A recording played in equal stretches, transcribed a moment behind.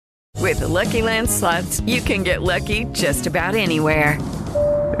With the Lucky Land Slots, you can get lucky just about anywhere.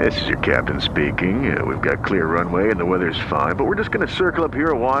 This is your captain speaking. We've got clear runway and the weather's fine, but we're just going to circle up here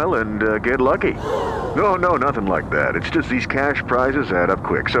a while and get lucky. No, nothing like that. It's just these cash prizes add up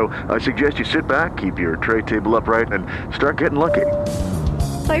quick. So I suggest you sit back, keep your tray table upright, and start getting lucky.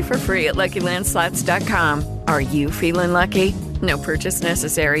 Play for free at LuckyLandSlots.com. Are you feeling lucky? No purchase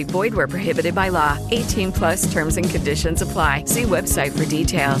necessary. Void where prohibited by law. 18 plus terms and conditions apply. See website for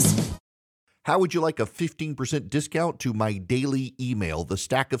details. How would you like a 15% discount to my daily email, the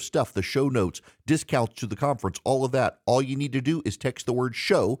stack of stuff, the show notes, discounts to the conference, all of that? All you need to do is text the word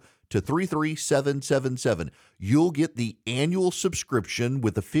show to 33777. You'll get the annual subscription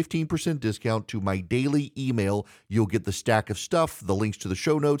with a 15% discount to my daily email. You'll get the stack of stuff, the links to the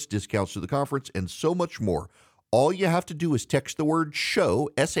show notes, discounts to the conference, and so much more. All you have to do is text the word show,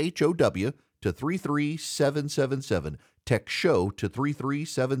 SHOW, to 33777. Text show to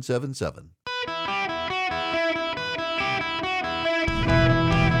 33777.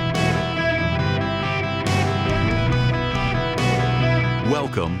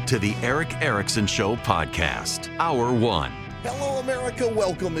 Welcome to the Erick Erickson Show podcast, Hour 1. Hello, America.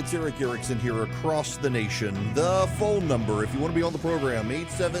 Welcome. It's Erick Erickson here across the nation. The phone number, if you want to be on the program,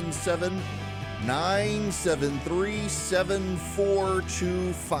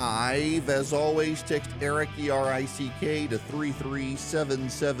 877-973-7425. As always, text Erick, E-R-I-C-K, to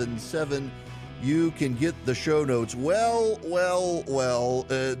 33777. You can get the show notes. Well,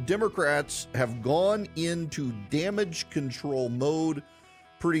 Democrats have gone into damage control mode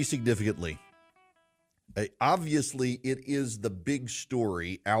pretty significantly. Obviously, it is the big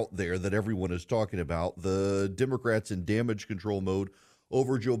story out there that everyone is talking about. The Democrats in damage control mode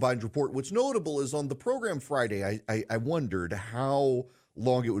over Joe Biden's report. What's notable is on the program Friday, I wondered how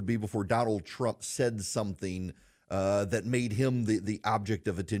long it would be before Donald Trump said something that made him the object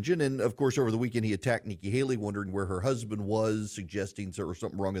of attention. And, of course, over the weekend, he attacked Nikki Haley, wondering where her husband was, suggesting there was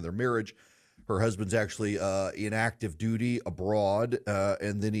something wrong in their marriage. Her husband's actually in active duty abroad.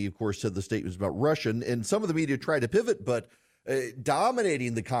 And then he, of course, said the statements about Russian. And some of the media tried to pivot, but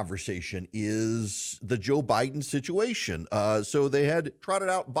dominating the conversation is the Joe Biden situation. So they had trotted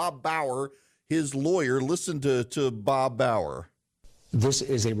out Bob Bauer, his lawyer. Listen to Bob Bauer. This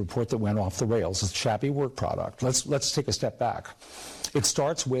is a report that went off the rails. It's a shabby work product. Let's take a step back. It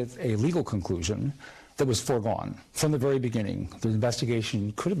starts with a legal conclusion that was foregone from the very beginning. The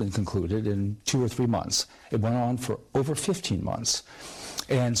investigation could have been concluded in 2 or 3 months. It went on for over 15 months.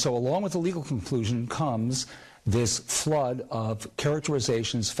 And so along with the legal conclusion comes this flood of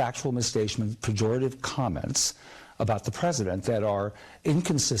characterizations, factual misstatements, pejorative comments about the president that are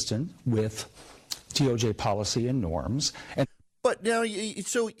inconsistent with DOJ policy and norms. But now,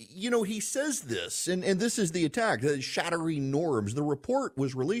 so, he says this, and this is the attack, the shattering norms. The report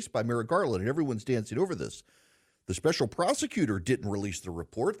was released by Merrick Garland, and everyone's dancing over this. The special prosecutor didn't release the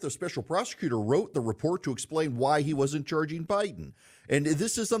report. The special prosecutor wrote the report to explain why he wasn't charging Biden. And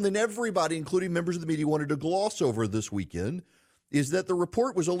this is something everybody, including members of the media, wanted to gloss over this weekend, is that the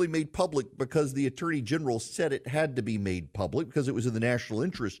report was only made public because the attorney general said it had to be made public because it was in the national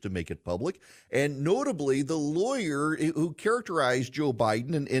interest to make it public. And notably, the lawyer who characterized Joe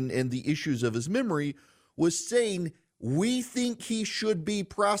Biden and the issues of his memory was saying, we think he should be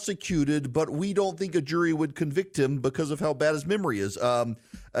prosecuted, but we don't think a jury would convict him because of how bad his memory is.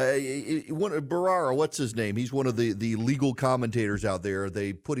 Barrera, what's his name? He's one of the legal commentators out there.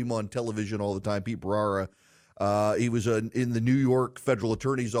 They put him on television all the time, Pete Barrera. He was in the New York federal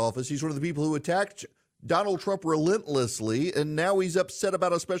attorney's office. He's one of the people who attacked Donald Trump relentlessly, and now he's upset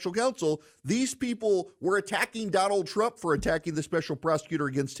about a special counsel. These people were attacking Donald Trump for attacking the special prosecutor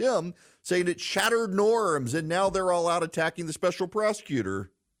against him, saying it shattered norms, and now they're all out attacking the special prosecutor.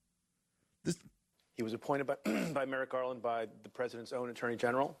 He was appointed by Merrick Garland by the president's own attorney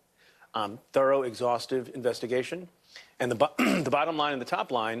general. Thorough, exhaustive investigation. And the bottom line and the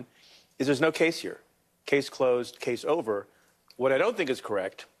top line is there's no case here. Case closed, case over. What I don't think is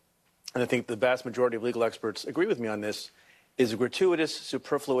correct, and I think the vast majority of legal experts agree with me on this, is gratuitous,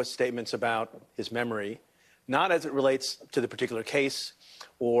 superfluous statements about his memory, not as it relates to the particular case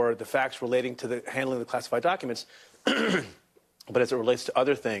or the facts relating to the handling of the classified documents, but as it relates to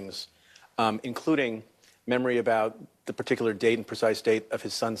other things, including memory about the particular date and precise date of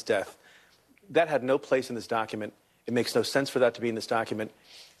his son's death. That had no place in this document. It makes no sense for that to be in this document.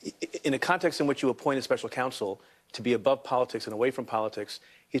 In a context in which you appoint a special counsel to be above politics and away from politics,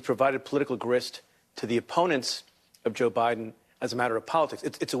 he's provided political grist to the opponents of Joe Biden as a matter of politics.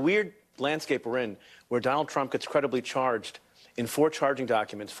 It's a weird landscape we're in, where Donald Trump gets credibly charged in 4 charging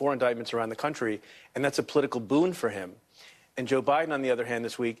documents, 4 indictments around the country, and that's a political boon for him. And Joe Biden, on the other hand,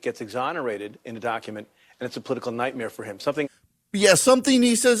 this week gets exonerated in a document, and it's a political nightmare for him. Something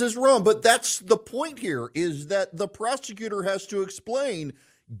he says is wrong, but that's the point here, is that the prosecutor has to explain,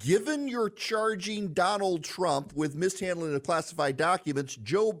 given you're charging Donald Trump with mishandling of classified documents,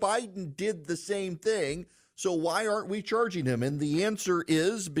 Joe Biden did the same thing, so why aren't we charging him? And the answer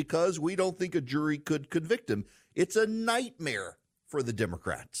is because we don't think a jury could convict him. It's a nightmare for the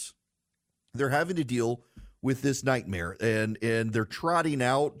Democrats. They're having to deal with this nightmare, and they're trotting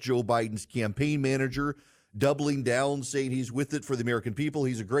out Joe Biden's campaign manager, doubling down, saying he's with it for the American people.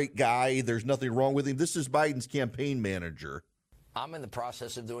 He's a great guy. There's nothing wrong with him. This is Biden's campaign manager. I'm in the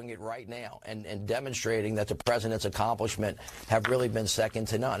process of doing it right now and demonstrating that the president's accomplishments have really been second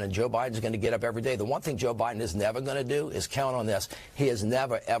to none. And Joe Biden's going to get up every day. The one thing Joe Biden is never going to do is count on this. He is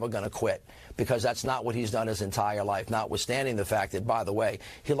never, ever going to quit, because that's not what he's done his entire life, notwithstanding the fact that, by the way,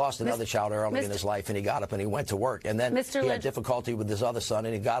 he lost another child early in his life, and he got up and he went to work. And then he had difficulty with his other son,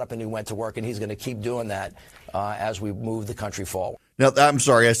 and he got up and he went to work, and he's going to keep doing that as we move the country forward. Now, I'm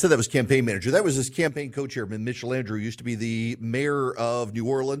sorry, I said that was campaign manager. That was his campaign co-chairman, Mitchell Andrew, used to be the mayor of New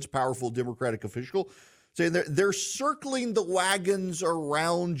Orleans, powerful Democratic official, saying they're circling the wagons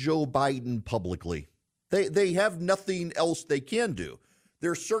around Joe Biden publicly. They have nothing else they can do.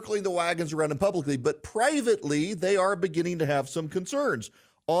 They're circling the wagons around him publicly, but privately, they are beginning to have some concerns.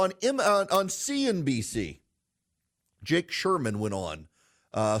 On CNBC, Jake Sherman went on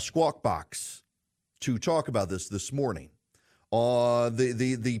Squawk Box to talk about this morning.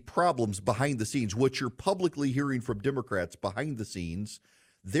 The problems behind the scenes, what you're publicly hearing from Democrats behind the scenes,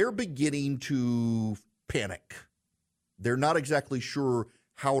 they're beginning to panic. They're not exactly sure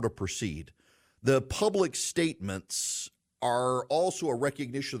how to proceed. The public statements are also a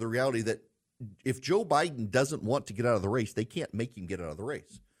recognition of the reality that if Joe Biden doesn't want to get out of the race, they can't make him get out of the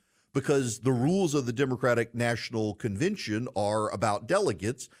race, because the rules of the Democratic National Convention are about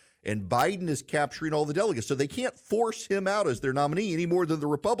delegates, and Biden is capturing all the delegates. So they can't force him out as their nominee any more than the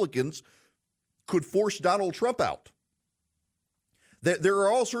Republicans could force Donald Trump out. There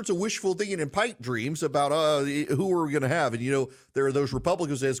are all sorts of wishful thinking and pipe dreams about who are we going to have. And, there are those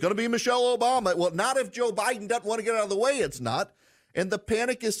Republicans who say it's going to be Michelle Obama. Well, not if Joe Biden doesn't want to get out of the way. It's not. And the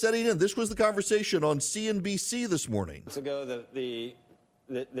panic is setting in. This was the conversation on CNBC this morning. Months ago,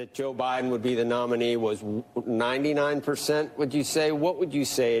 that Joe Biden would be the nominee was 99%, would you say? What would you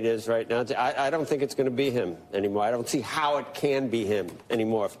say it is right now? I don't think it's going to be him anymore. I don't see how it can be him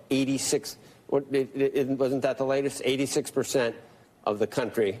anymore. If 86, wasn't that the latest? 86% of the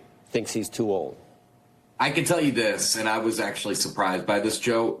country thinks he's too old. I can tell you this, and I was actually surprised by this,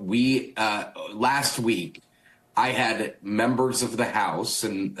 Joe. We, last week, I had members of the House,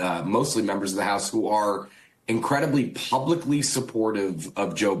 and mostly members of the House who are incredibly publicly supportive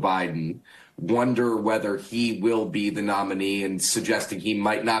of Joe Biden, wonder whether he will be the nominee and suggesting he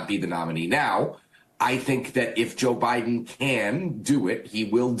might not be the nominee. Now, I think that if Joe Biden can do it, he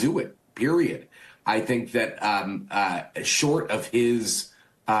will do it, period. I think that short of his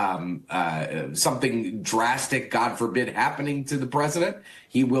something drastic, God forbid, happening to the president,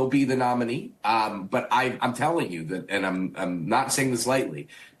 he will be the nominee. But I'm telling you that, and I'm not saying this lightly,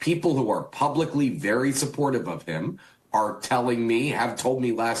 people who are publicly very supportive of him are telling me, have told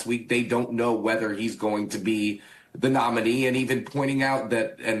me last week, they don't know whether he's going to be the nominee, and even pointing out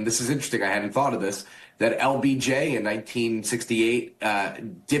that, and this is interesting, I hadn't thought of this, that LBJ in 1968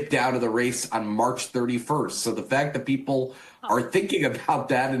 dipped out of the race on March 31st. So the fact that people are thinking about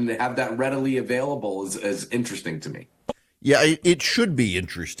that and have that readily available is interesting to me. Yeah, it should be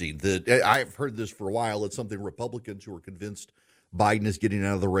interesting. That I've heard this for a while. It's something Republicans who are convinced Biden is getting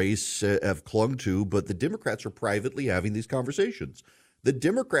out of the race have clung to, but the Democrats are privately having these conversations. The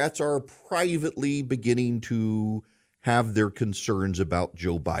Democrats are privately beginning to have their concerns about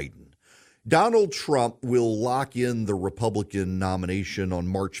Joe Biden. Donald Trump will lock in the Republican nomination on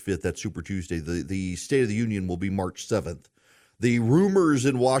March 5th. That's Super Tuesday. The State of the Union will be March 7th. The rumors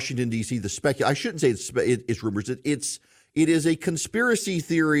in Washington, D.C., I shouldn't say it's rumors. It is a conspiracy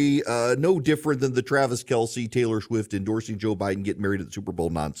theory, no different than the Travis Kelce, Taylor Swift endorsing Joe Biden, getting married at the Super Bowl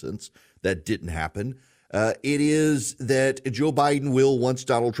nonsense. That didn't happen. It is that Joe Biden will, once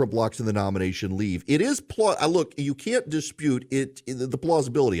Donald Trump locks in the nomination, leave. It is, look, you can't dispute the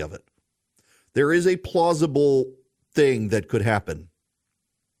plausibility of it. There is a plausible thing that could happen.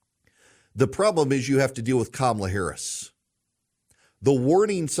 The problem is you have to deal with Kamala Harris. The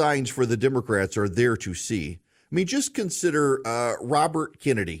warning signs for the Democrats are there to see. I mean, just consider Robert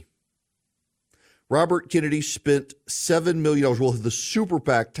Kennedy. Robert Kennedy spent $7 million. Well, the super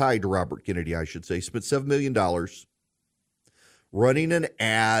PAC tied to Robert Kennedy, I should say, spent $7 million running an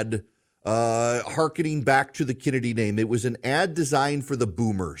ad hearkening back to the Kennedy name. It was an ad designed for the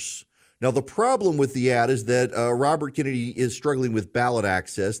boomers. Now, the problem with the ad is that Robert Kennedy is struggling with ballot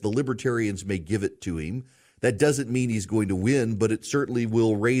access. The libertarians may give it to him. That doesn't mean he's going to win, but it certainly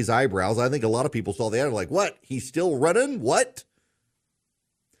will raise eyebrows. I think a lot of people saw the ad like, what? He's still running? What?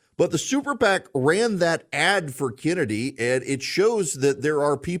 But the Super PAC ran that ad for Kennedy, and it shows that there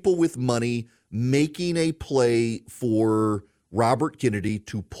are people with money making a play for Robert Kennedy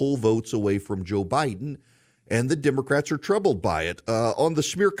to pull votes away from Joe Biden, and the Democrats are troubled by it. On the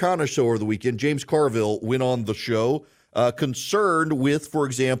Smearkana show over the weekend, James Carville went on the show concerned with, for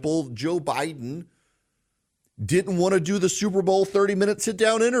example, Joe Biden didn't want to do the Super Bowl 30-minute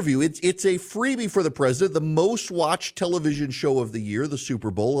sit-down interview. It's a freebie for the president, the most watched television show of the year, the Super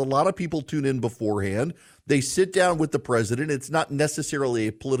Bowl. A lot of people tune in beforehand. They sit down with the president. It's not necessarily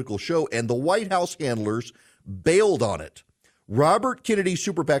a political show, and the White House handlers bailed on it. Robert Kennedy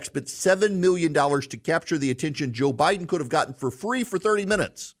Super PAC spent $7 million to capture the attention Joe Biden could have gotten for free for 30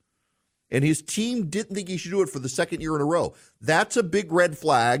 minutes. And his team didn't think he should do it for the second year in a row. That's a big red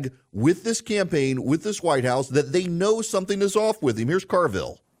flag with this campaign, with this White House, that they know something is off with him. Here's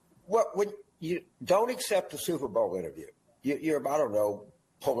Carville. Well, when you don't accept the Super Bowl interview, you're, I don't know,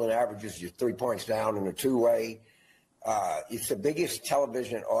 pulling averages, you're 3 points down in a two-way. It's the biggest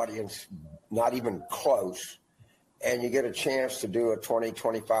television audience, not even close. And you get a chance to do a 20,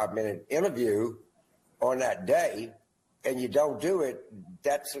 25-minute interview on that day, and you don't do it,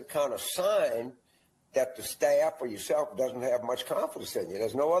 that's a kind of sign that the staff or yourself doesn't have much confidence in you.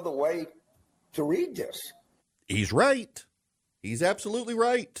 There's no other way to read this. He's right. He's absolutely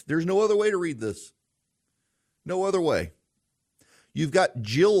right. There's no other way to read this. No other way. You've got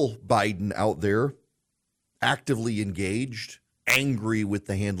Jill Biden out there actively engaged, angry with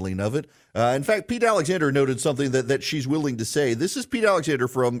the handling of it. In fact, Pete Alexander noted something that she's willing to say. This is Pete Alexander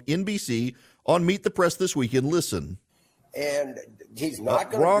from NBC on Meet the Press this weekend. Listen. And he's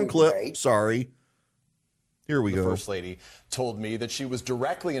not going to wrong clip. Great. Sorry. Here we go. The First Lady told me that she was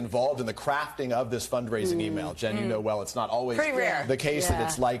directly involved in the crafting of this fundraising email. Jen, you know well, it's not always the case that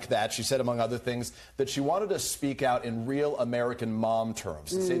it's like that. She said, among other things, that she wanted to speak out in real American mom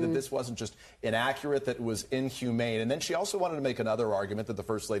terms and say that this wasn't just inaccurate, that it was inhumane. And then she also wanted to make another argument that the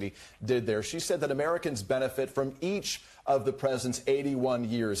First Lady did there. She said that Americans benefit from each of the president's 81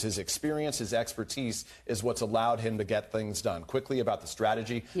 years. His experience, his expertise is what's allowed him to get things done. Quickly about the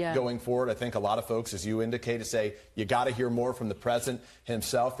strategy going forward, I think a lot of folks, as you indicated, say you got to hear more from the president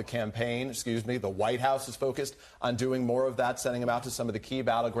himself. The campaign, the White House is focused on doing more of that, sending him out to some of the key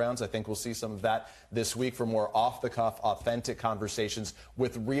battlegrounds. I think we'll see some of that this week for more off-the-cuff, authentic conversations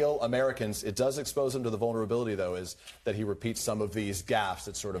with real Americans. It does expose him to the vulnerability, though, is that he repeats some of these gaffes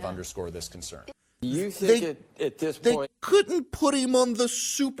that sort of underscore this concern. You think at this point they couldn't put him on the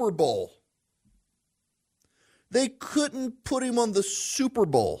Super Bowl. They couldn't put him on the Super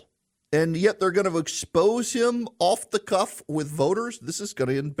Bowl. And yet they're going to expose him off the cuff with voters. This is going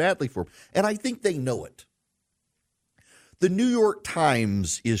to end badly for him. And I think they know it. The New York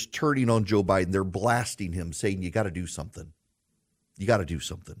Times is turning on Joe Biden. They're blasting him, saying, you got to do something. You got to do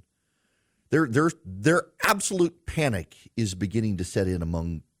something. Their absolute panic is beginning to set in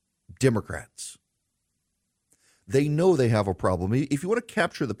among Democrats. They know they have a problem. If you want to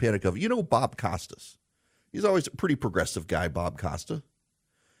capture the panic of it, you know Bob Costas. He's always a pretty progressive guy, Bob Costa.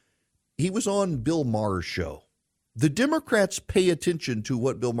 He was on Bill Maher's show. The Democrats pay attention to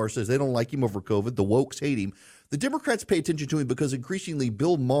what Bill Maher says. They don't like him over COVID. The wokes hate him. The Democrats pay attention to him because increasingly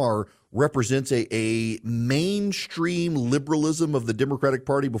Bill Maher represents a mainstream liberalism of the Democratic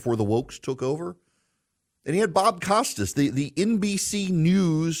Party before the wokes took over. And he had Bob Costas, the NBC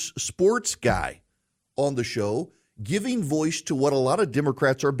News sports guy, on the show, giving voice to what a lot of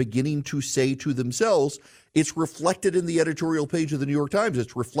Democrats are beginning to say to themselves. It's reflected in the editorial page of the New York Times.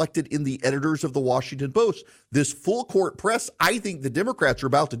 It's reflected in the editors of the Washington Post. This full court press, I think the Democrats are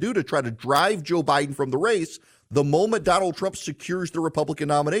about to do to try to drive Joe Biden from the race the moment Donald Trump secures the Republican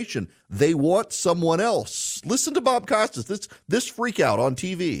nomination. They want someone else. Listen to Bob Costas, this freak out on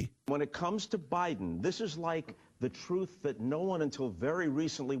TV. When it comes to Biden, this is like the truth that no one until very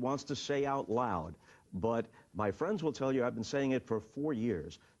recently wants to say out loud. But my friends will tell you I've been saying it for 4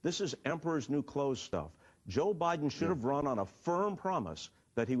 years. This is Emperor's New Clothes stuff. Joe Biden should have run on a firm promise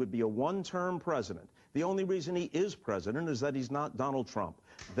that he would be a one-term president. The only reason he is president is that he's not Donald Trump.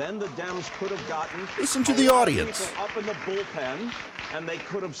 Then the Dems could have gotten listen to the audience up in the bullpen, and they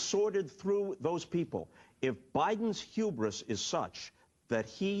could have sorted through those people. If Biden's hubris is such that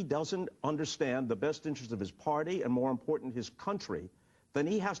he doesn't understand the best interest of his party and, more important, his country, then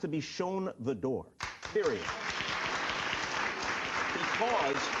he has to be shown the door, period.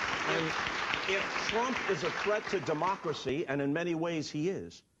 Because And if Trump is a threat to democracy, and in many ways he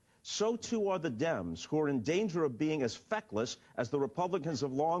is, so too are the Dems, who are in danger of being as feckless as the Republicans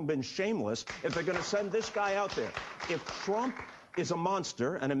have long been shameless if they're going to send this guy out there. If Trump is a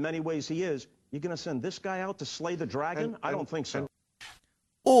monster, and in many ways he is, you're going to send this guy out to slay the dragon? I don't think so.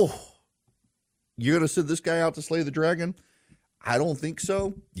 Oh, you're going to send this guy out to slay the dragon? I don't think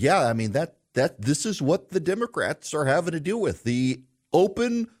so. Yeah, I mean, this is what the Democrats are having to deal with, the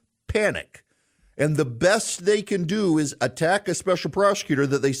open panic. And the best they can do is attack a special prosecutor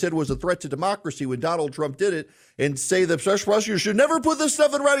that they said was a threat to democracy when Donald Trump did it, and say the special prosecutor should never put this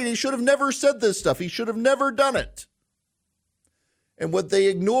stuff in writing. He should have never said this stuff. He should have never done it. And what they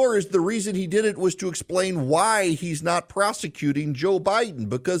ignore is the reason he did it was to explain why he's not prosecuting Joe Biden,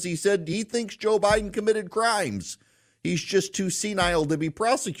 because he said he thinks Joe Biden committed crimes. He's just too senile to be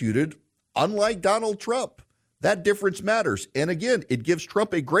prosecuted, unlike Donald Trump. That difference matters. And again, it gives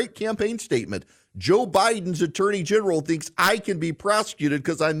Trump a great campaign statement. Joe Biden's attorney general thinks I can be prosecuted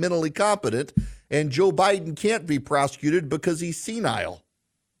because I'm mentally competent, and Joe Biden can't be prosecuted because he's senile.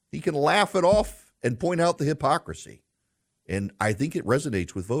 He can laugh it off and point out the hypocrisy. And I think it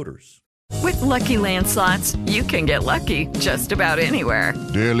resonates with voters. With Lucky Land Slots, you can get lucky just about anywhere.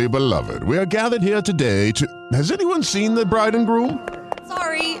 Dearly beloved, we are gathered here today to... Has anyone seen the bride and groom?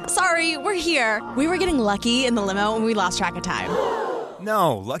 Sorry, we're here. We were getting lucky in the limo and we lost track of time.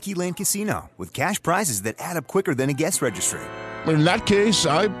 No, Lucky Land Casino, with cash prizes that add up quicker than a guest registry. In that case,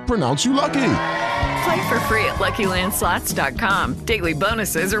 I pronounce you lucky. Play for free at LuckyLandSlots.com. Daily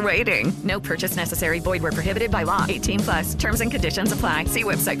bonuses are waiting. No purchase necessary. Void where prohibited by law. 18+. Terms and conditions apply. See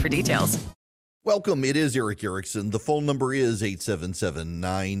website for details. Welcome. It is Erick Erickson. The phone number is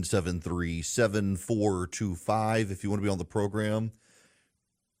 877-973-7425 if you want to be on the program.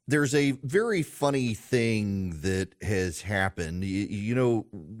 There's a very funny thing that has happened. You know,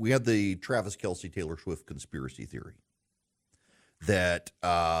 we had the Travis Kelce, Taylor Swift conspiracy theory that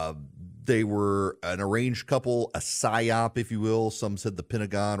they were an arranged couple, a psyop, if you will. Some said the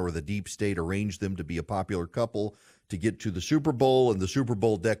Pentagon or the deep state arranged them to be a popular couple to get to the Super Bowl, and the Super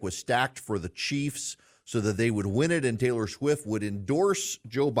Bowl deck was stacked for the Chiefs so that they would win it, and Taylor Swift would endorse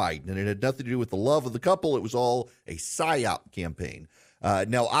Joe Biden. And it had nothing to do with the love of the couple. It was all a psyop campaign.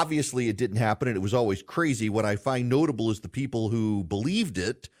 Now, obviously, it didn't happen, and it was always crazy. What I find notable is the people who believed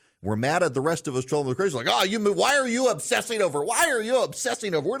it were mad at the rest of us, telling them they're crazy. Like, why are you obsessing over? Why are you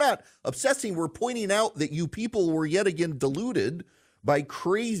obsessing over? We're not obsessing. We're pointing out that you people were yet again deluded by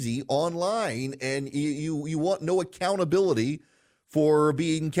crazy online, and you want no accountability for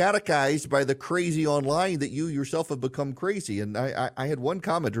being catechized by the crazy online that you yourself have become crazy. And I had one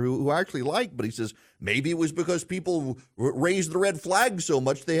commenter who I actually liked, but he says, maybe it was because people raised the red flag so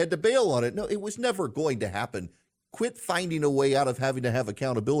much they had to bail on it. No, it was never going to happen. Quit finding a way out of having to have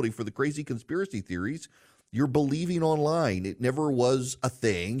accountability for the crazy conspiracy theories you're believing online. It never was a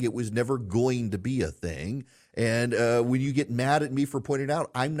thing. It was never going to be a thing. And when you get mad at me for pointing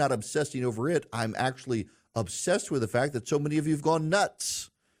out, I'm not obsessing over it. I'm actually obsessed with the fact that so many of you have gone nuts,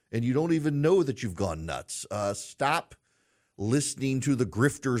 and you don't even know that you've gone nuts. Stop listening to the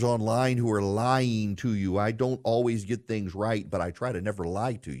grifters online who are lying to you. I don't always get things right, but I try to never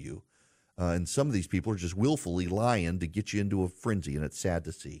lie to you. And some of these people are just willfully lying to get you into a frenzy, and it's sad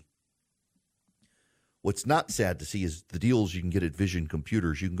to see. What's not sad to see is the deals you can get at Vision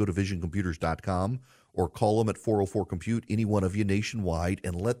Computers. You can go to visioncomputers.com or call them at 404-COMPUTE, any one of you nationwide,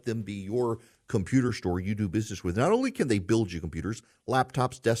 and let them be your computer store you do business with. Not only can they build you computers,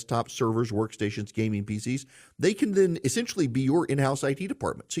 laptops, desktops, servers, workstations, gaming PCs, they can then essentially be your in-house IT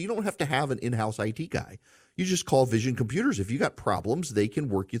department. So you don't have to have an in-house IT guy. You just call Vision Computers. If you got problems, they can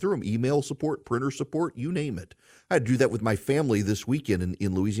work you through them. Email support, printer support, you name it. I had to do that with my family this weekend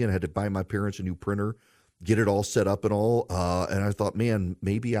in Louisiana. I had to buy my parents a new printer, get it all set up and all. And I thought, man,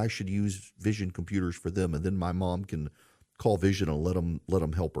 maybe I should use Vision Computers for them. And then my mom can call Vision and let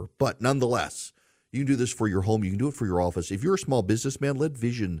them help her. But nonetheless, you can do this for your home. You can do it for your office. If you're a small businessman, let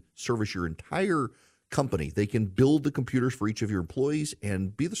Vision service your entire company. They can build the computers for each of your employees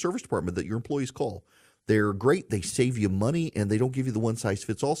and be the service department that your employees call. They're great. They save you money, and they don't give you the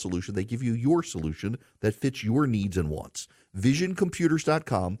one-size-fits-all solution. They give you your solution that fits your needs and wants.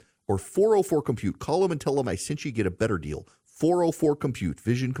 VisionComputers.com or 404-COMPUTE. Call them and tell them I sent you, get a better deal. 404-COMPUTE,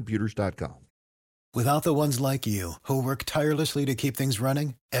 VisionComputers.com. Without the ones like you, who work tirelessly to keep things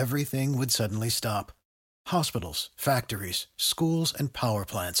running, everything would suddenly stop. Hospitals, factories, schools, and power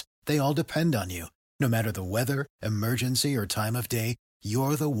plants, they all depend on you. No matter the weather, emergency, or time of day,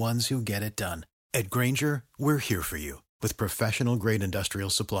 you're the ones who get it done. At Grainger, we're here for you with professional-grade industrial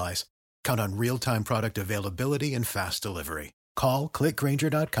supplies. Count on real-time product availability and fast delivery. Call, click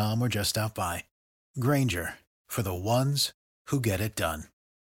Grainger.com, or just stop by. Grainger, for the ones who get it done.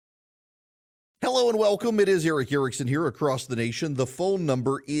 Hello and welcome. It is Erick Erickson here across the nation. The phone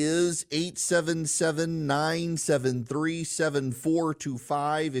number is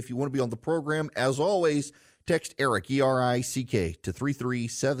 877-973-7425. If you want to be on the program, as always, text Erick, E-R-I-C-K, to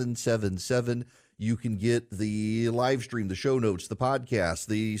 33777. You can get the live stream, the show notes, the podcast,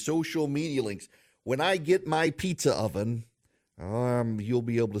 the social media links. When I get my pizza oven, you'll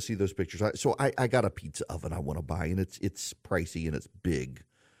be able to see those pictures. So I got a pizza oven I want to buy, and it's pricey and it's big.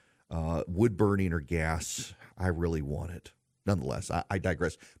 Wood burning or gas, I really want it. Nonetheless, I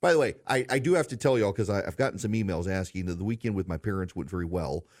digress. By the way, I do have to tell y'all, because I've gotten some emails asking. The weekend with my parents went very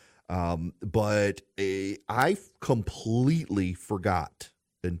well, but I completely forgot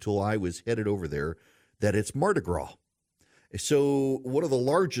until I was headed over there that it's Mardi Gras. So one of the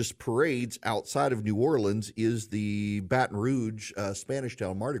largest parades outside of New Orleans is the Baton Rouge Spanish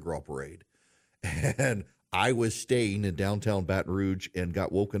Town Mardi Gras Parade. And I was staying in downtown Baton Rouge and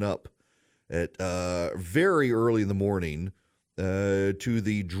got woken up at very early in the morning to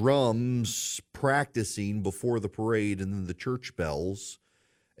the drums practicing before the parade and then the church bells.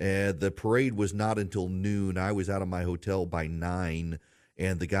 And the parade was not until noon. I was out of my hotel by 9,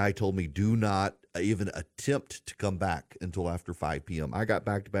 and the guy told me, do not even attempt to come back until after 5 p.m. I got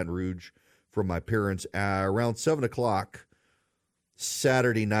back to Baton Rouge from my parents around 7 o'clock.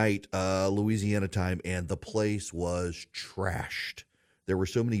 Saturday night, Louisiana time, and the place was trashed. There were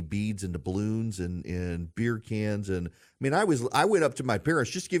so many beads and doubloons and beer cans, and I mean, I went up to my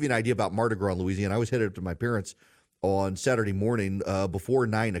parents, just to give you an idea about Mardi Gras in Louisiana. I was headed up to my parents on Saturday morning before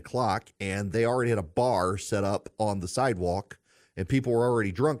 9 o'clock, and they already had a bar set up on the sidewalk, and people were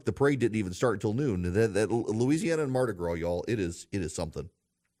already drunk. The parade didn't even start until noon. That Louisiana and Mardi Gras, y'all, it is something.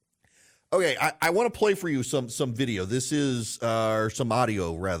 Okay, I want to play for you some video. This is, or some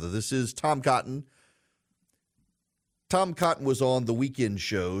audio, rather. This is Tom Cotton. Tom Cotton was on the weekend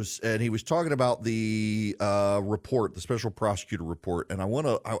shows, and he was talking about the report, the special prosecutor report. And I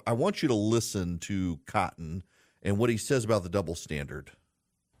want you to listen to Cotton and what he says about the double standard.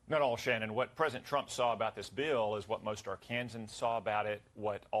 Not all, Shannon. What President Trump saw about this bill is what most Arkansans saw about it,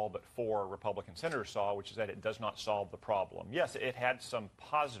 what all but 4 Republican senators saw, which is that it does not solve the problem. Yes, it had some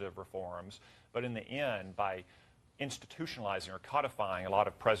positive reforms, but in the end, by institutionalizing or codifying a lot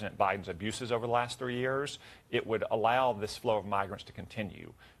of President Biden's abuses over the last 3 years, it would allow this flow of migrants to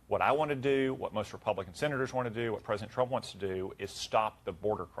continue. What I want to do, what most Republican senators want to do, what President Trump wants to do is stop the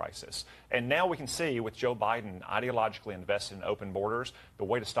border crisis. And now we can see with Joe Biden ideologically invested in open borders, the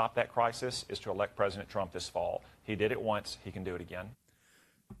way to stop that crisis is to elect President Trump this fall. He did it once, he can do it again.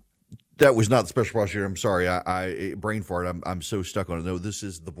 That was not the special prosecutor. I'm sorry. I brain fart. I'm so stuck on it. No, this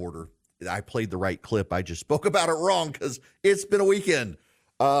is the border. I played the right clip. I just spoke about it wrong because it's been a weekend.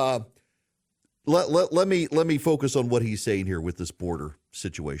 Let me focus on what he's saying here with this border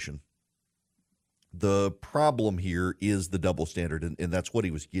situation. The problem here is the double standard, and that's what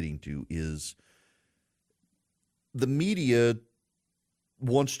he was getting to, is the media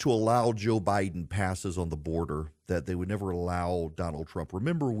wants to allow Joe Biden passes on the border that they would never allow Donald Trump.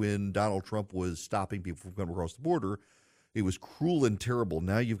 Remember when Donald Trump was stopping people from coming across the border? It was cruel and terrible.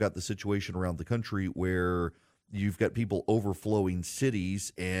 Now you've got the situation around the country where you've got people overflowing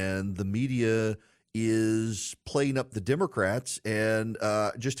cities, and the media is playing up the Democrats and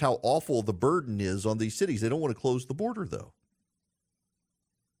just how awful the burden is on these cities. They don't want to close the border, though.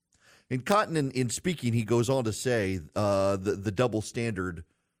 And Cotton, in speaking, he goes on to say the double standard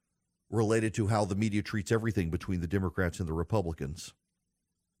related to how the media treats everything between the Democrats and the Republicans.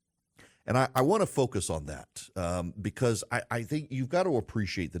 And I want to focus on that because I think you've got to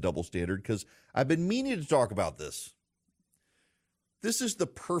appreciate the double standard, because I've been meaning to talk about this. This is the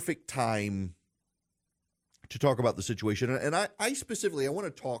perfect time to talk about the situation. And I specifically, I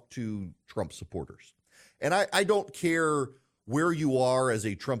want to talk to Trump supporters. And I don't care where you are as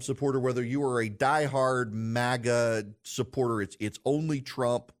a Trump supporter, whether you are a diehard MAGA supporter, it's only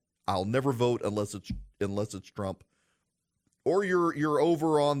Trump. I'll never vote unless it's Trump. Or you're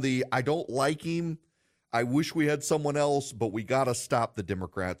over on the, I don't like him, I wish we had someone else, but we got to stop the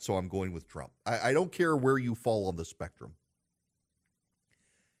Democrats, so I'm going with Trump. I don't care where you fall on the spectrum.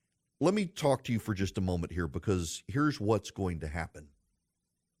 Let me talk to you for just a moment here, because here's what's going to happen.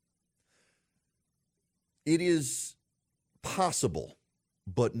 It is possible,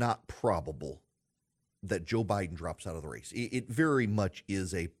 but not probable, that Joe Biden drops out of the race. It very much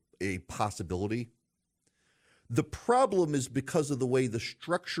is a possibility. The problem is because of the way the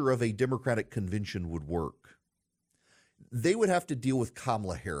structure of a Democratic convention would work. They would have to deal with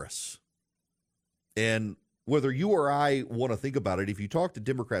Kamala Harris. And whether you or I want to think about it, if you talk to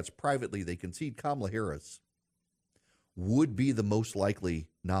Democrats privately, they concede Kamala Harris would be the most likely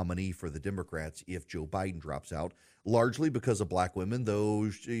nominee for the Democrats if Joe Biden drops out, largely because of black women,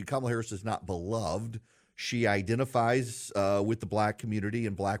 though Kamala Harris is not beloved. She identifies with the black community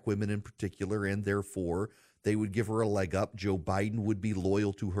and black women in particular, and therefore they would give her a leg up. Joe Biden would be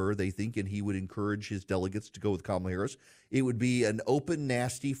loyal to her, they think, and he would encourage his delegates to go with Kamala Harris. It would be an open,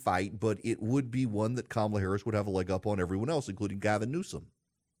 nasty fight, but it would be one that Kamala Harris would have a leg up on everyone else, including Gavin Newsom.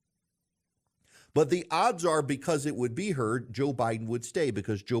 But the odds are, because it would be her, Joe Biden would stay,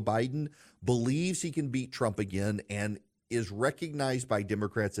 because Joe Biden believes he can beat Trump again and is recognized by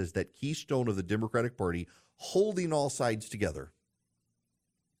Democrats as that keystone of the Democratic Party, holding all sides together.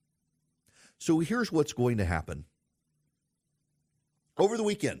 So here's what's going to happen. Over the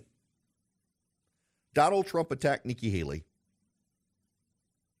weekend, Donald Trump attacked Nikki Haley.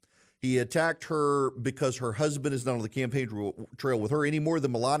 He attacked her because her husband is not on the campaign trail with her any more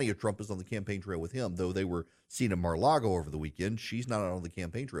than Melania Trump is on the campaign trail with him, though they were seen in Mar-a-Lago over the weekend. She's not on the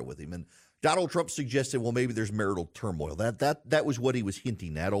campaign trail with him. And Donald Trump suggested, well, maybe there's marital turmoil. That was what he was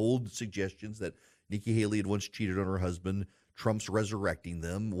hinting at, old suggestions that Nikki Haley had once cheated on her husband. Trump's resurrecting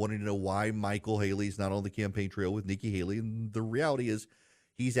them, wanting to know why Michael Haley's not on the campaign trail with Nikki Haley. And the reality is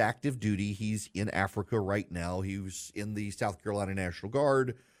he's active duty. He's in Africa right now. He was in the South Carolina National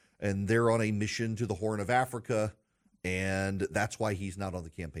Guard, and they're on a mission to the Horn of Africa, and that's why he's not on the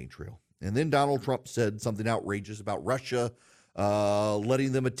campaign trail. And then Donald Trump said something outrageous about Russia,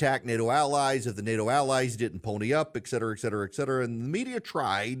 letting them attack NATO allies if the NATO allies didn't pony up, et cetera, et cetera, et cetera. And the media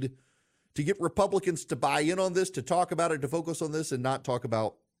tried to get Republicans to buy in on this, to talk about it, to focus on this, and not talk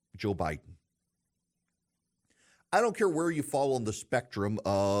about Joe Biden. I don't care where you fall on the spectrum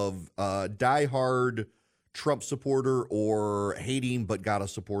of diehard Trump supporter or hating but gotta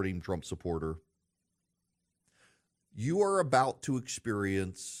support him Trump supporter. You are about to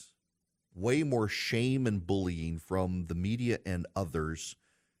experience way more shame and bullying from the media and others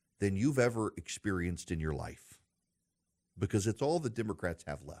than you've ever experienced in your life, because it's all the Democrats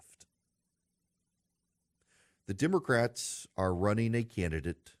have left. The Democrats are running a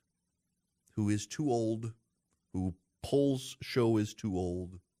candidate who is too old, who polls show is too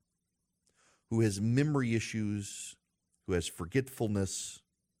old, who has memory issues, who has forgetfulness,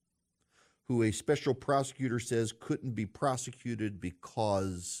 who a special prosecutor says couldn't be prosecuted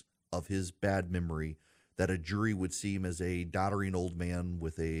because of his bad memory, that a jury would see him as a doddering old man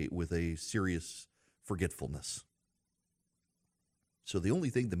with a serious forgetfulness. So the only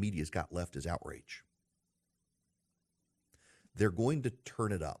thing the media's got left is outrage. They're going to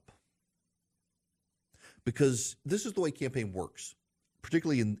turn it up, because this is the way campaign works,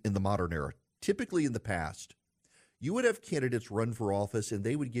 particularly in the modern era. Typically in the past, you would have candidates run for office and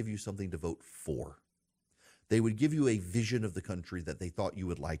they would give you something to vote for. They would give you a vision of the country that they thought you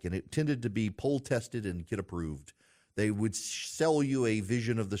would like, and it tended to be poll tested and get approved. They would sell you a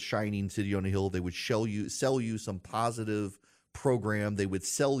vision of the shining city on a hill. They would sell you some positive program. They would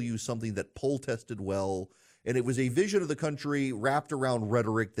sell you something that poll tested well. And it was a vision of the country wrapped around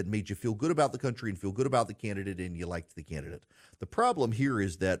rhetoric that made you feel good about the country and feel good about the candidate, and you liked the candidate. The problem here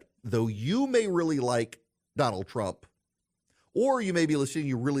is that though you may really like Donald Trump, or you may be listening,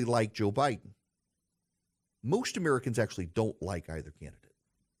 you really like Joe Biden, most Americans actually don't like either candidate.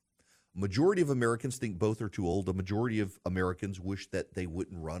 A majority of Americans think both are too old. A majority of Americans wish that they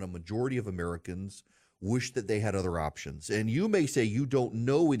wouldn't run. A majority of Americans wish that they had other options. And you may say you don't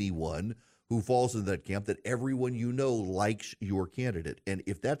know anyone who falls in that camp, that everyone you know likes your candidate. And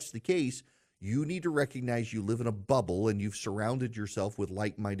if that's the case, you need to recognize you live in a bubble and you've surrounded yourself with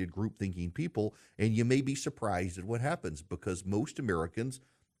like-minded group-thinking people, and you may be surprised at what happens, because most Americans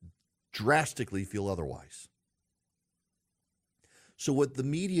drastically feel otherwise. So what the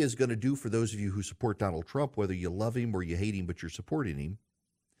media is going to do for those of you who support Donald Trump, whether you love him or you hate him but you're supporting him,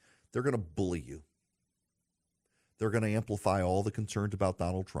 they're going to bully you. They're going to amplify all the concerns about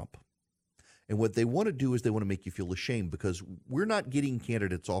Donald Trump. And what they want to do is they want to make you feel ashamed, because we're not getting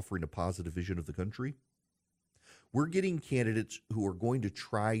candidates offering a positive vision of the country. We're getting candidates who are going to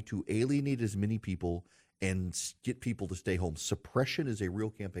try to alienate as many people and get people to stay home. Suppression is a real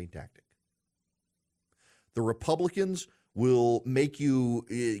campaign tactic. The Republicans will make you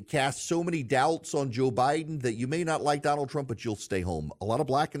cast so many doubts on Joe Biden that you may not like Donald Trump, but you'll stay home. A lot of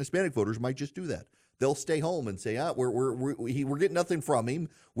black and Hispanic voters might just do that. They'll stay home and say, we're getting nothing from him.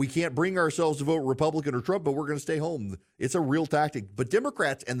 We can't bring ourselves to vote Republican or Trump, but we're going to stay home. It's a real tactic. But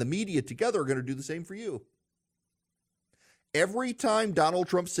Democrats and the media together are going to do the same for you. Every time Donald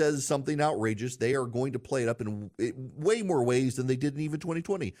Trump says something outrageous, they are going to play it up in way more ways than they did in even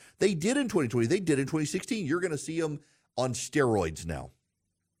 2020. They did in 2020. They did in 2016. You're going to see them on steroids now.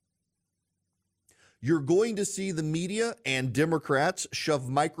 You're going to see the media and Democrats shove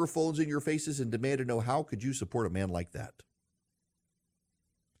microphones in your faces and demand to know, how could you support a man like that?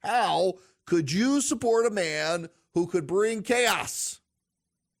 How could you support a man who could bring chaos?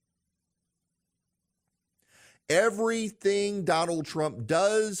 Everything Donald Trump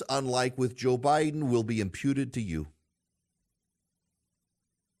does, unlike with Joe Biden, will be imputed to you.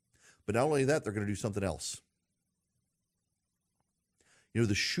 But not only that, they're going to do something else. You know,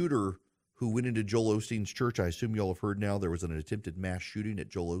 the shooter who went into Joel Osteen's church, I assume you all have heard now, there was an attempted mass shooting at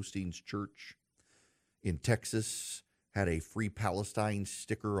Joel Osteen's church in Texas, had a Free Palestine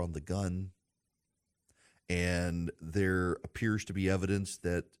sticker on the gun. And there appears to be evidence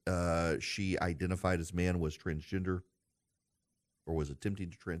that she identified as man was transgender or was attempting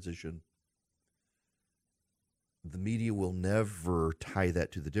to transition. The media will never tie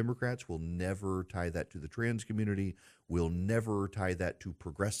that to the Democrats, will never tie that to the trans community, will never tie that to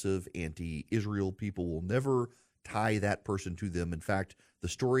progressive anti-Israel people, will never tie that person to them. In fact, the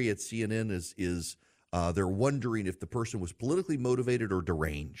story at CNN is they're wondering if the person was politically motivated or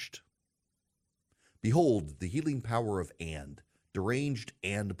deranged. Behold, the healing power of and, deranged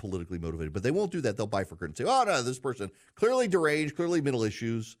and politically motivated. But they won't do that. They'll bifurcate and say, oh, no, this person, clearly deranged, clearly mental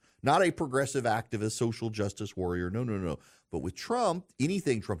issues, not a progressive activist, social justice warrior. No. But with Trump,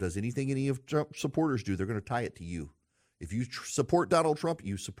 anything Trump does, anything any of Trump supporters do, they're going to tie it to you. If you support Donald Trump,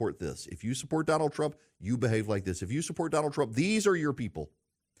 you support this. If you support Donald Trump, you behave like this. If you support Donald Trump, these are your people.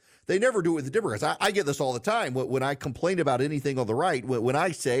 They never do it with the Democrats. I get this all the time when I complain about anything on the right. When I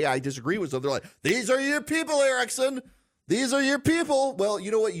say I disagree with something, they're like, these are your people, Erickson. These are your people. Well,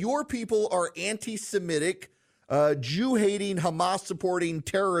 you know what? Your people are anti-Semitic, Jew-hating, Hamas-supporting,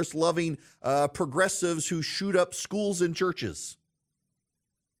 terrorist-loving progressives who shoot up schools and churches,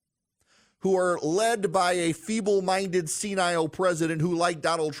 who are led by a feeble-minded, senile president who, like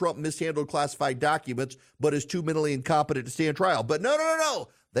Donald Trump, mishandled classified documents, but is too mentally incompetent to stand trial. But no.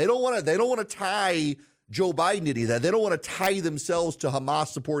 They don't want to tie Joe Biden to that. They don't want to tie themselves to Hamas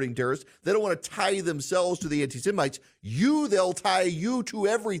supporting terrorists. They don't want to tie themselves to the anti-Semites. They'll tie you to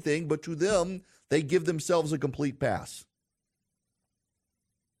everything, but to them, they give themselves a complete pass.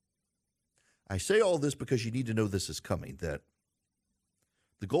 I say all this because you need to know this is coming, that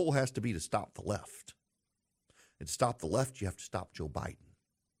the goal has to be to stop the left. And to stop the left, you have to stop Joe Biden.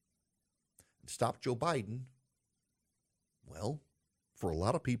 And to stop Joe Biden, well, for a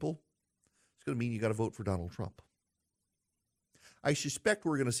lot of people, it's going to mean you got to vote for Donald Trump. I suspect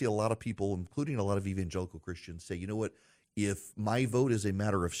we're going to see a lot of people, including a lot of evangelical Christians, say, you know what, if my vote is a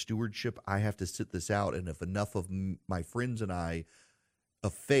matter of stewardship, I have to sit this out. And if enough of my friends and I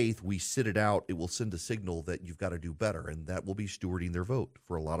of faith, we sit it out, it will send a signal that you've got to do better. And that will be stewarding their vote.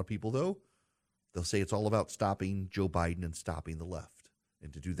 For a lot of people, though, they'll say it's all about stopping Joe Biden and stopping the left.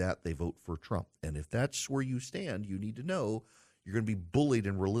 And to do that, they vote for Trump. And if that's where you stand, you need to know you're going to be bullied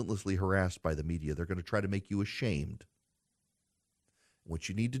and relentlessly harassed by the media. They're going to try to make you ashamed. What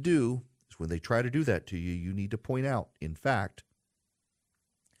you need to do is when they try to do that to you, you need to point out, in fact,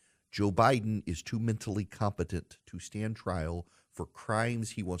 Joe Biden is too mentally competent to stand trial for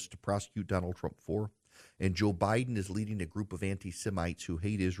crimes he wants to prosecute Donald Trump for. And Joe Biden is leading a group of anti-Semites who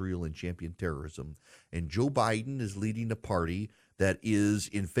hate Israel and champion terrorism. And Joe Biden is leading a party that is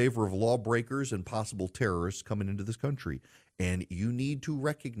in favor of lawbreakers and possible terrorists coming into this country. And you need to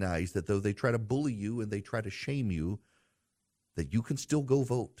recognize that though they try to bully you and they try to shame you, that you can still go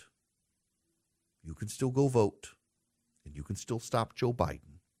vote. You can still go vote. And you can still stop Joe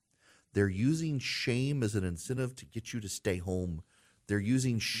Biden. They're using shame as an incentive to get you to stay home. They're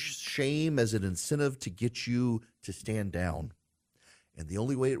using shame as an incentive to get you to stand down. And the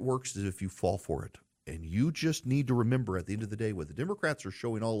only way it works is if you fall for it. And you just need to remember at the end of the day, what the Democrats are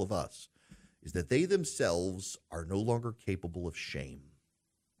showing all of us is that they themselves are no longer capable of shame.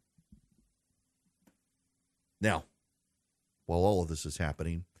 Now, while all of this is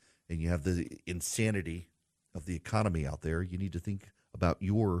happening and you have the insanity of the economy out there, you need to think about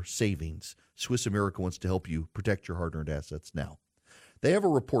your savings. Swiss America wants to help you protect your hard-earned assets now. They have a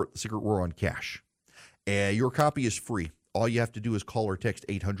report, The Secret War on Cash. Your copy is free. All you have to do is call or text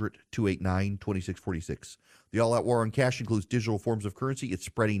 800-289-2646. The All-Out War on Cash includes digital forms of currency. It's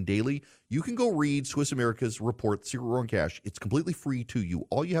spreading daily. You can go read Swiss America's report, The Secret War on Cash. It's completely free to you.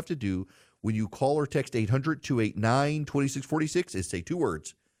 All you have to do when you call or text 800-289-2646 is say two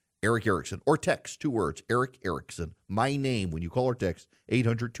words, Eric Erickson, or text 2 words, Eric Erickson, my name, when you call or text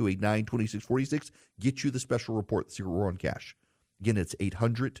 800-289-2646, get you the special report, The Secret War on Cash. Again, it's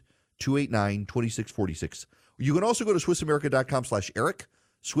 800-289-2646. You can also go to SwissAmerica.com/Eric,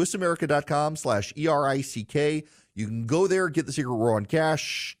 SwissAmerica.com/ERICK. You can go there, get The Secret War on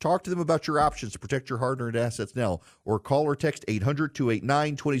Cash, talk to them about your options to protect your hard-earned assets now, or call or text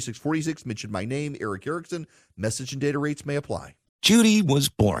 800-289-2646. Mention my name, Eric Erickson. Message and data rates may apply. Judy was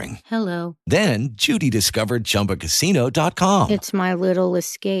boring. Hello. Then Judy discovered ChumbaCasino.com. It's my little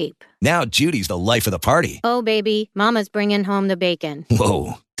escape. Now Judy's the life of the party. Oh, baby, mama's bringing home the bacon.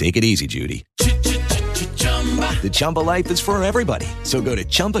 Whoa, take it easy, Judy. The Chumba life is for everybody. So go to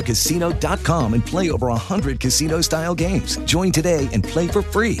ChumbaCasino.com and play over 100 casino-style games. Join today and play for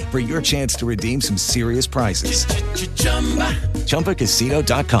free for your chance to redeem some serious prizes.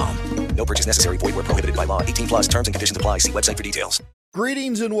 ChumbaCasino.com. No purchase necessary. Void where prohibited by law. 18+ terms and conditions apply. See website for details.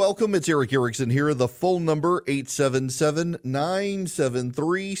 Greetings and welcome. It's Eric Erickson here. The phone number,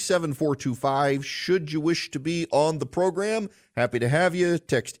 877-973-7425. Should you wish to be on the program, happy to have you.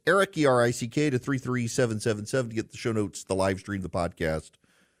 Text Eric, E-R-I-C-K, to 33777 to get the show notes, the live stream, the podcast.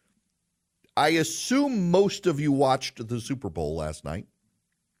 I assume most of you watched the Super Bowl last night.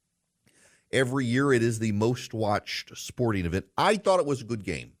 Every year it is the most watched sporting event. I thought it was a good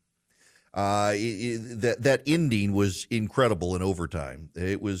game. That ending was incredible in overtime.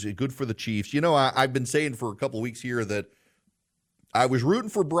 It was good for the Chiefs. You know, I've been saying for a couple of weeks here that I was rooting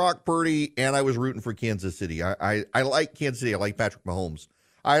for Brock Purdy and I was rooting for Kansas City. I like Kansas City. I like Patrick Mahomes.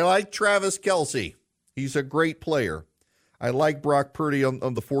 I like Travis Kelce. He's a great player. I like Brock Purdy on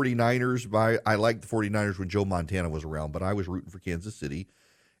the 49ers. I liked the 49ers when Joe Montana was around, but I was rooting for Kansas City.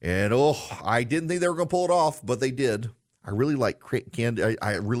 And, I didn't think they were going to pull it off, but they did. I really like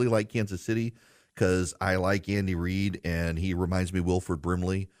Kansas City because I like Andy Reid, and he reminds me of Wilford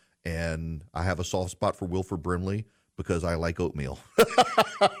Brimley, and I have a soft spot for Wilford Brimley because I like oatmeal.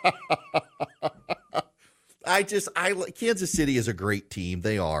 Kansas City is a great team.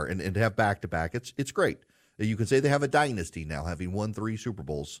 They are, and to have back-to-back, it's great. You can say they have a dynasty now, having won 3 Super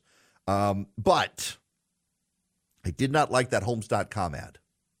Bowls. But I did not like that Homes.com ad.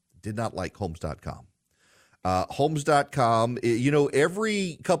 Did not like Homes.com. Homes.com,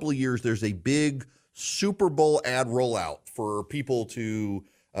 every couple of years there's a big Super Bowl ad rollout for people to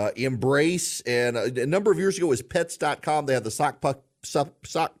embrace. And a number of years ago it was Pets.com. They had the sock puppet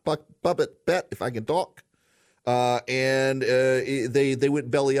pet, if I can talk. And they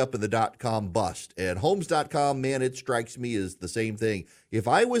went belly up in the .com bust. And Homes.com, man, it strikes me as the same thing. If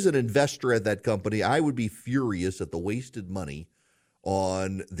I was an investor at that company, I would be furious at the wasted money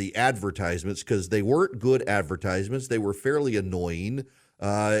on the advertisements because they weren't good advertisements. They were fairly annoying.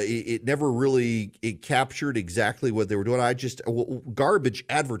 It never really captured exactly what they were doing. Garbage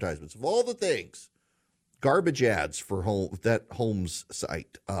advertisements of all the things, garbage ads for that Homes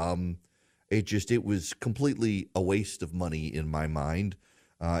site. It was completely a waste of money in my mind.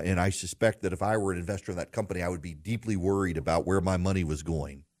 And I suspect that if I were an investor in that company, I would be deeply worried about where my money was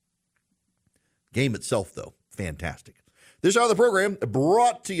going. Game itself, though, fantastic. This hour of the program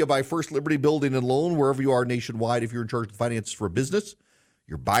brought to you by First Liberty Building and Loan, wherever you are nationwide. If you're in charge of the finances for a business,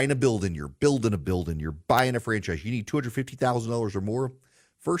 you're buying a building, you're building a building, you're buying a franchise, you need $250,000 or more,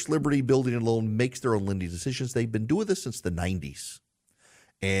 First Liberty Building and Loan makes their own lending decisions. They've been doing this since the 90s.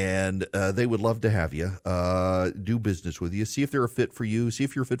 And they would love to have you do business with you. See if they're a fit for you. See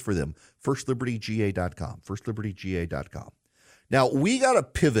if you're a fit for them. FirstLibertyGA.com. FirstLibertyGA.com. Now, we got to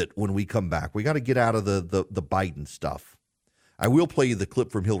pivot when we come back. We got to get out of the Biden stuff. I will play you the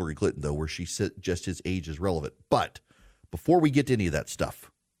clip from Hillary Clinton, though, where she said just his age is relevant. But before we get to any of that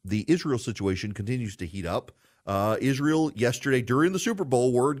stuff, the Israel situation continues to heat up. Israel, yesterday during the Super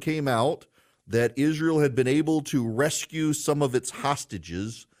Bowl, word came out that Israel had been able to rescue some of its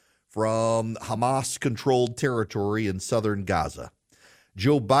hostages from Hamas-controlled territory in southern Gaza.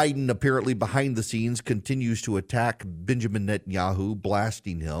 Joe Biden, apparently behind the scenes, continues to attack Benjamin Netanyahu,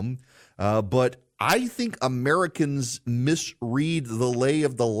 blasting him. But I think Americans misread the lay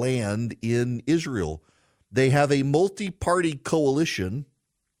of the land in Israel. They have a multi-party coalition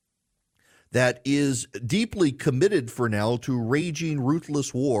that is deeply committed for now to raging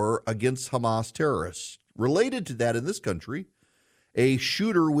ruthless war against Hamas terrorists. Related to that in this country, a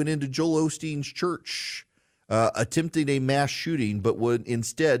shooter went into Joel Osteen's church attempting a mass shooting, but when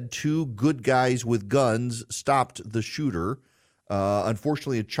instead 2 good guys with guns stopped the shooter.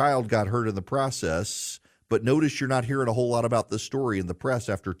 Unfortunately, a child got hurt in the process, but notice you're not hearing a whole lot about this story in the press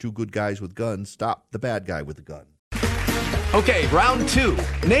after 2 good guys with guns stopped the bad guy with the gun. Okay, round 2.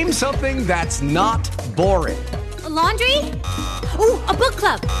 Name something that's not boring. laundry? Ooh, a book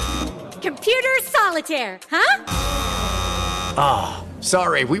club. Computer solitaire, huh? Ah,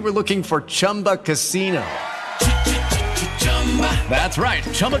 sorry, we were looking for Chumba Casino. That's right,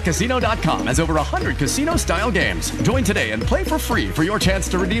 ChumbaCasino.com has over 100 casino-style games. Join today and play for free for your chance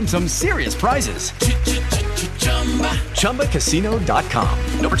to redeem some serious prizes. ChumbaCasino.com.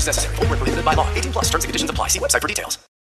 No purchase necessary. Void where prohibited by law. 18 plus terms and conditions apply. See website for details.